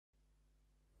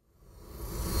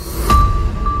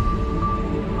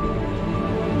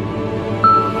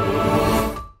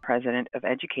President of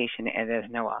Education at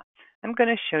ASNOA. I'm going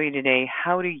to show you today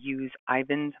how to use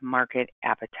IVANS Market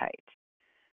Appetite.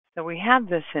 So we have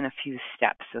this in a few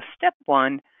steps. So step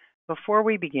one, before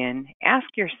we begin, ask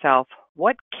yourself,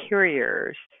 what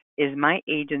carriers is my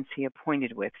agency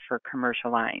appointed with for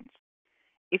commercial lines?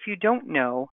 If you don't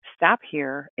know, stop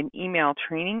here and email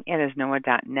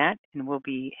training@asnoa.net and we'll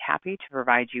be happy to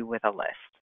provide you with a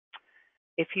list.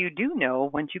 If you do know,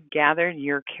 once you've gathered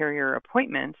your carrier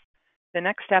appointments, the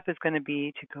next step is going to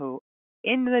be to go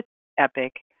in the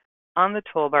Epic on the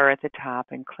toolbar at the top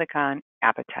and click on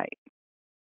Appetite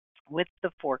with the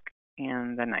fork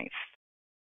and the knife.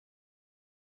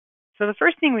 So the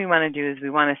first thing we want to do is we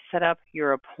want to set up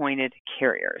your appointed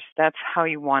carriers. That's how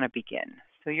you want to begin.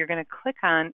 So you're going to click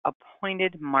on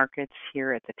Appointed Markets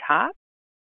here at the top,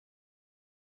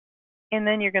 and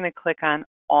then you're going to click on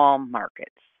All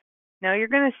Markets. Now you're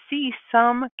going to see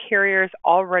some carriers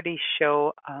already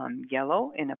show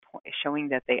yellow, showing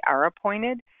that they are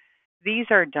appointed. These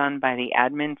are done by the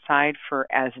admin side for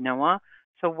ASNOA.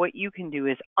 So what you can do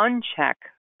is uncheck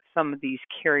some of these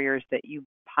carriers that you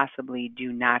possibly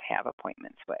do not have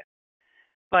appointments with.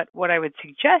 But what I would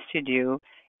suggest you do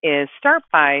is start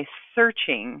by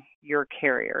searching your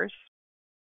carriers.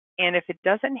 And if it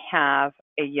doesn't have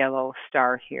a yellow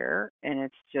star here and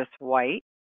it's just white,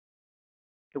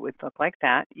 it would look like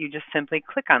that. You just simply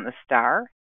click on the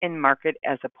star and mark it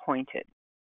as appointed.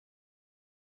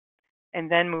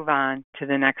 And then move on to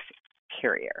the next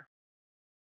carrier.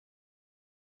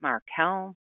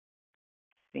 Markel,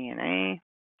 CNA.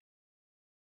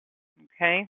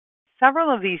 Okay.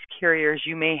 Several of these carriers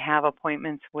you may have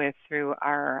appointments with through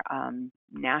our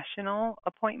national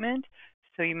appointment.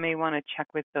 So you may want to check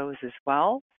with those as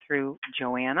well through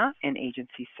Joanna and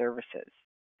Agency Services.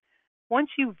 Once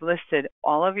you've listed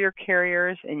all of your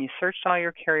carriers and you searched all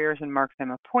your carriers and marked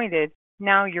them appointed,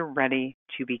 now you're ready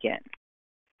to begin.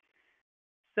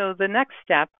 So the next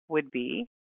step would be,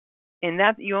 and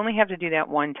that you only have to do that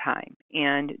one time.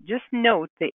 And just note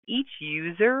that each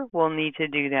user will need to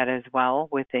do that as well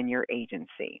within your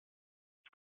agency.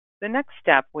 The next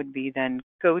step would be then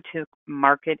go to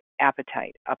Market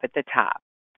Appetite up at the top.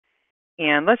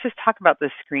 And let's just talk about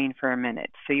this screen for a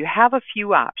minute. So you have a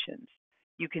few options.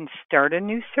 You can start a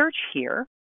new search here.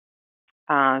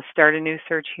 Start a new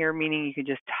search here, meaning you can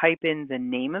just type in the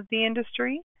name of the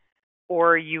industry,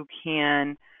 or you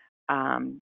can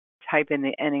type in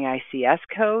the NAICS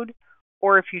code,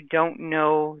 or if you don't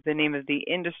know the name of the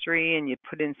industry and you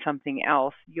put in something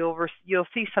else, you'll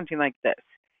see something like this,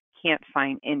 can't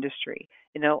find industry.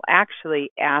 And it'll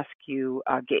actually ask you,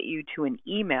 get you to an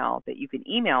email that you can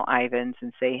email IVANS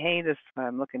and say, hey, this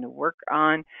I'm looking to work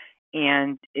on,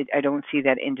 and I don't see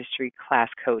that industry class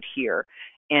code here.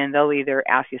 And they'll either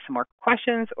ask you some more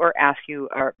questions or ask you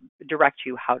or direct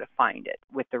you how to find it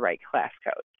with the right class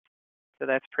code. So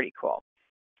that's pretty cool.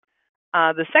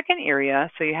 The second area,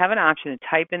 so you have an option to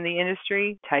type in the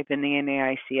industry, type in the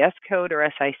NAICS code or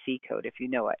SIC code if you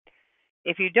know it.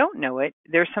 If you don't know it,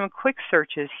 there's some quick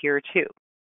searches here too.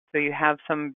 So you have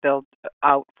some built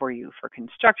out for you for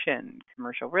construction,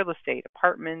 commercial real estate,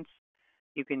 apartments.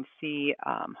 You can see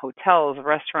hotels,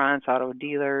 restaurants, auto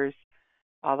dealers,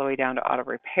 all the way down to auto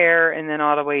repair, and then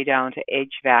all the way down to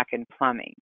HVAC and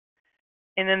plumbing.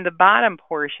 And then the bottom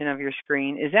portion of your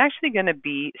screen is actually going to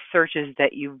be searches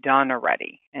that you've done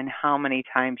already and how many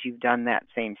times you've done that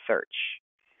same search.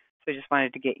 So I just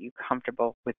wanted to get you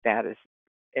comfortable with that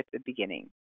at the beginning.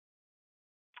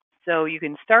 So you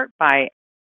can start by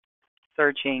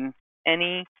searching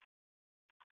any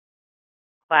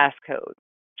class code.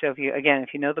 So if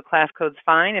you know the class code's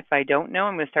fine. If I don't know,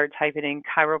 I'm going to start typing in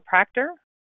chiropractor,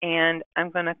 and I'm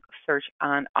going to search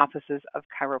on offices of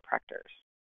chiropractors.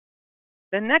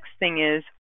 The next thing is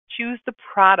choose the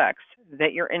products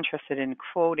that you're interested in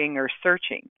quoting or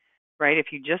searching, right? If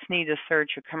you just need to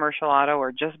search a commercial auto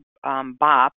or just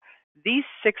BOP, these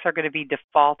 6 are going to be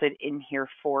defaulted in here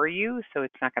for you, so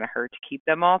it's not going to hurt to keep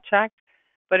them all checked.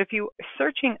 But if you're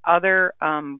searching other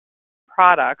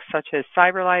products such as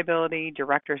cyber liability,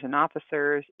 directors and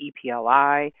officers,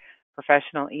 EPLI,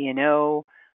 professional E&O,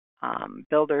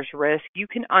 builder's risk, you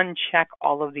can uncheck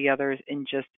all of the others and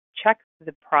just check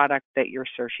the product that you're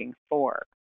searching for.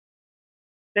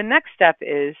 The next step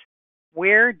is,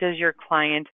 where does your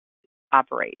client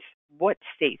operate? What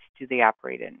states do they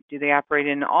operate in? Do they operate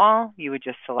in all? You would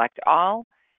just select all.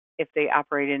 If they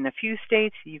operate in a few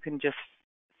states, you can just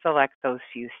select those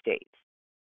few states.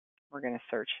 We're going to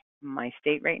search my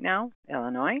state right now,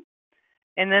 Illinois.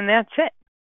 And then that's it.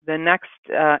 The next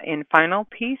and final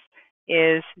piece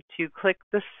is to click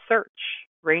the search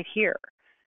right here.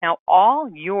 Now, all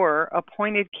your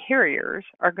appointed carriers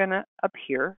are going to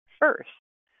appear first.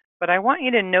 But I want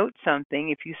you to note something.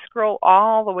 If you scroll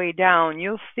all the way down,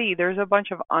 you'll see there's a bunch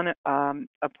of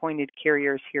unappointed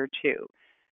carriers here too.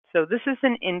 So this is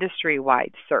an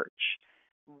industry-wide search.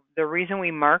 The reason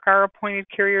we mark our appointed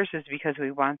carriers is because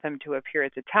we want them to appear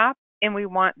at the top and we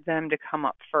want them to come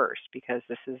up first because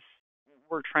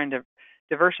we're trying to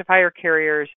diversify our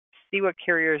carriers, see what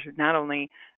carriers not only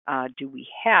do we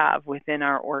have within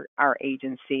our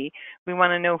agency, we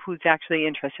want to know who's actually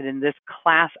interested in this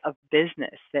class of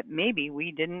business that maybe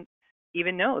we didn't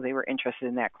even know they were interested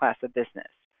in that class of business.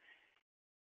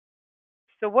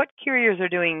 So what carriers are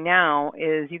doing now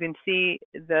is you can see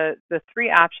the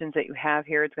three options that you have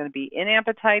here. It's going to be in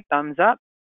appetite, thumbs up,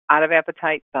 out of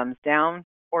appetite, thumbs down,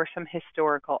 or some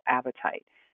historical appetite.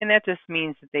 And that just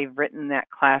means that they've written that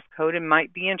class code and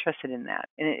might be interested in that.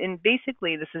 And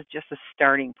basically, this is just a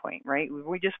starting point, right?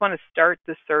 We just want to start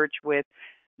the search with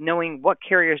knowing what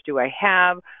carriers do I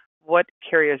have, what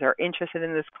carriers are interested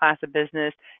in this class of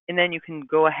business, and then you can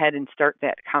go ahead and start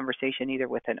that conversation either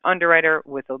with an underwriter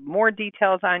with more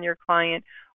details on your client,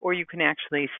 or you can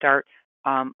actually start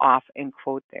off and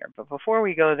quote there. But before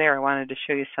we go there, I wanted to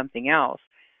show you something else.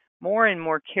 More and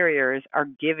more carriers are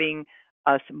giving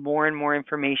us more and more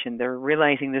information. They're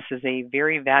realizing this is a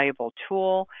very valuable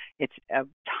tool. It's a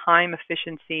time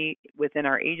efficiency within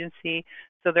our agency.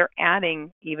 So they're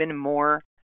adding even more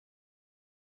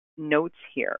notes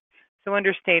here. So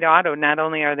under State Auto, not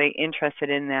only are they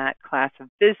interested in that class of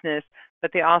business,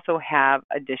 but they also have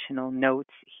additional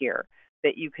notes here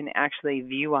that you can actually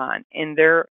view on in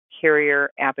their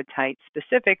carrier appetite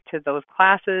specific to those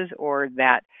classes or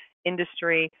that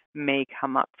industry may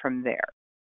come up from there.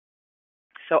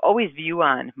 So always view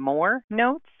on more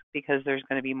notes because there's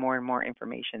going to be more and more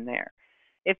information there.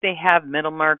 If they have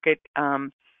middle market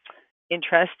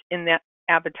interest in that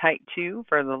appetite too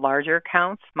for the larger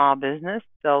accounts, small business,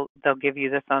 they'll give you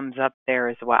the thumbs up there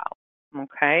as well.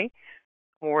 Okay?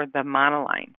 Or the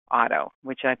monoline auto,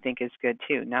 which I think is good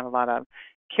too. Not a lot of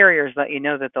carriers let you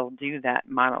know that they'll do that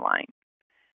monoline.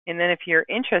 And then if you're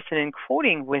interested in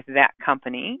quoting with that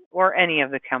company or any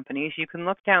of the companies, you can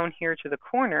look down here to the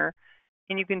corner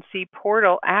and you can see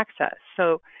portal access.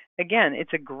 So again,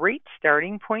 it's a great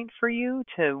starting point for you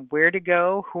to where to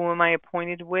go, who am I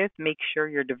appointed with, make sure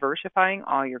you're diversifying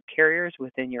all your carriers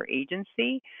within your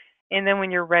agency. And then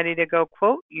when you're ready to go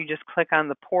quote, you just click on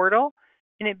the portal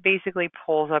and it basically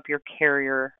pulls up your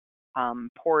carrier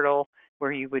portal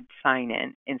where you would sign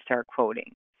in and start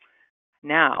quoting.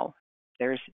 Now,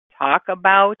 there's talk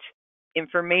about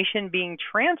information being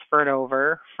transferred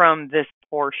over from this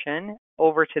portion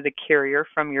over to the carrier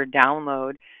from your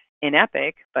download in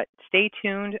Epic, but stay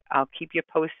tuned. I'll keep you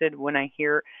posted when I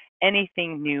hear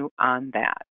anything new on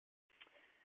that.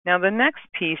 Now, the next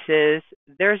piece is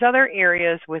there's other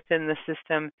areas within the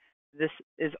system this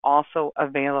is also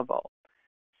available.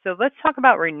 So let's talk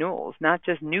about renewals, not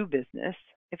just new business.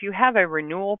 If you have a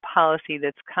renewal policy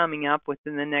that's coming up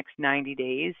within the next 90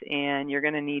 days and you're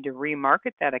going to need to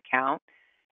remarket that account,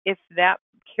 if that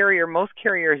carrier, most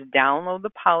carriers download the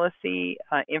policy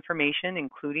information,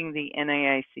 including the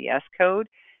NAICS code.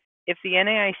 If the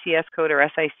NAICS code or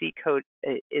SIC code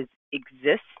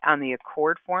exists on the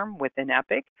Accord form within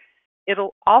Epic,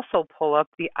 it'll also pull up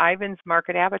the IVANS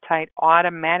market appetite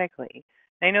automatically.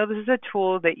 I know this is a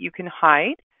tool that you can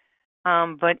hide,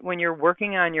 but when you're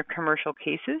working on your commercial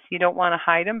cases, you don't want to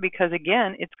hide them because,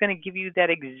 again, it's going to give you that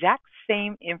exact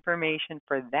same information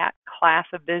for that class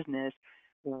of business.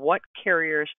 What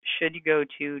carriers should you go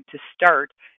to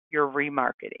start your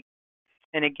remarketing?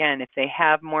 And again, if they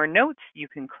have more notes, you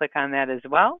can click on that as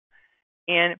well.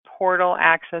 And portal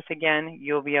access, again,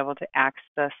 you'll be able to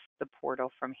access the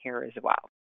portal from here as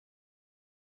well.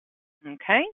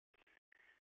 Okay?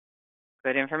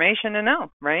 Good information to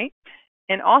know, right?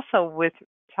 And also with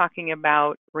talking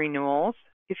about renewals,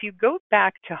 if you go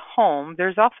back to home,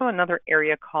 there's also another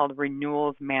area called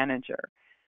Renewals Manager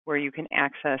where you can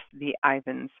access the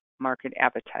IVANS market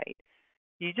appetite.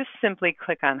 You just simply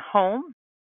click on Home,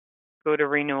 go to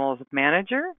Renewals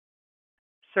Manager,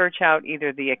 search out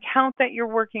either the account that you're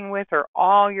working with or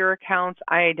all your accounts.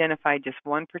 I identified just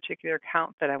one particular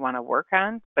account that I want to work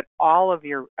on, but all of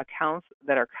your accounts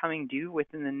that are coming due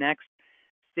within the next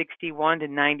 61 to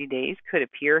 90 days could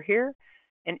appear here.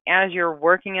 And as you're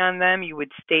working on them, you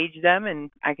would stage them, and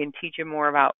I can teach you more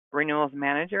about Renewals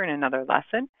Manager in another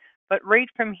lesson. But right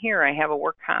from here, I have a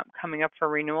work comp coming up for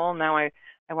renewal. Now I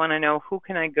want to know who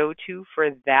can I go to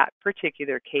for that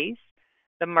particular case.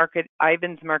 The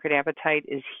IVANS market appetite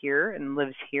is here and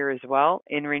lives here as well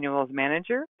in Renewals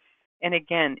Manager. And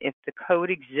again, if the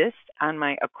code exists on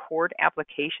my Accord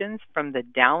applications from the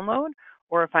download,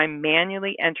 or if I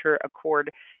manually enter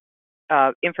Accord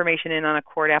information in on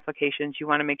accord applications, you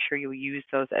want to make sure you use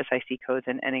those SIC codes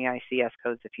and NAICS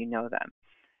codes if you know them.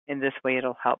 In this way,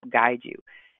 it'll help guide you.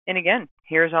 And again,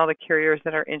 here's all the carriers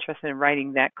that are interested in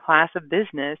writing that class of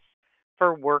business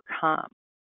for work comp.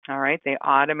 All right, they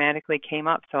automatically came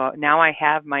up. So now I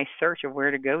have my search of where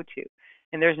to go to.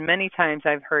 And there's many times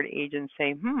I've heard agents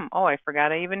say, oh, I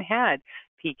forgot I even had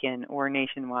Pekin or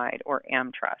Nationwide or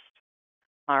AmTrust.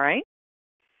 All right.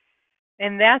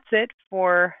 And that's it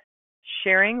for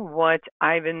sharing what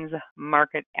IVANS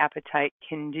market appetite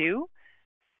can do.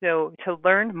 So to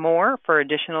learn more for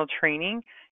additional training,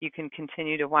 you can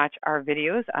continue to watch our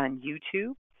videos on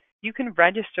YouTube. You can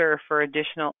register for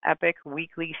additional EPIC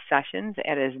weekly sessions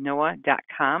at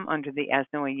asnoa.com under the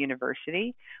ASNOA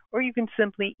University, or you can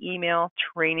simply email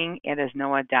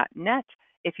training@asnoa.net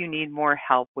if you need more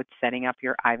help with setting up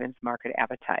your IVANS market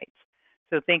appetites.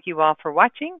 So thank you all for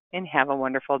watching and have a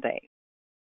wonderful day.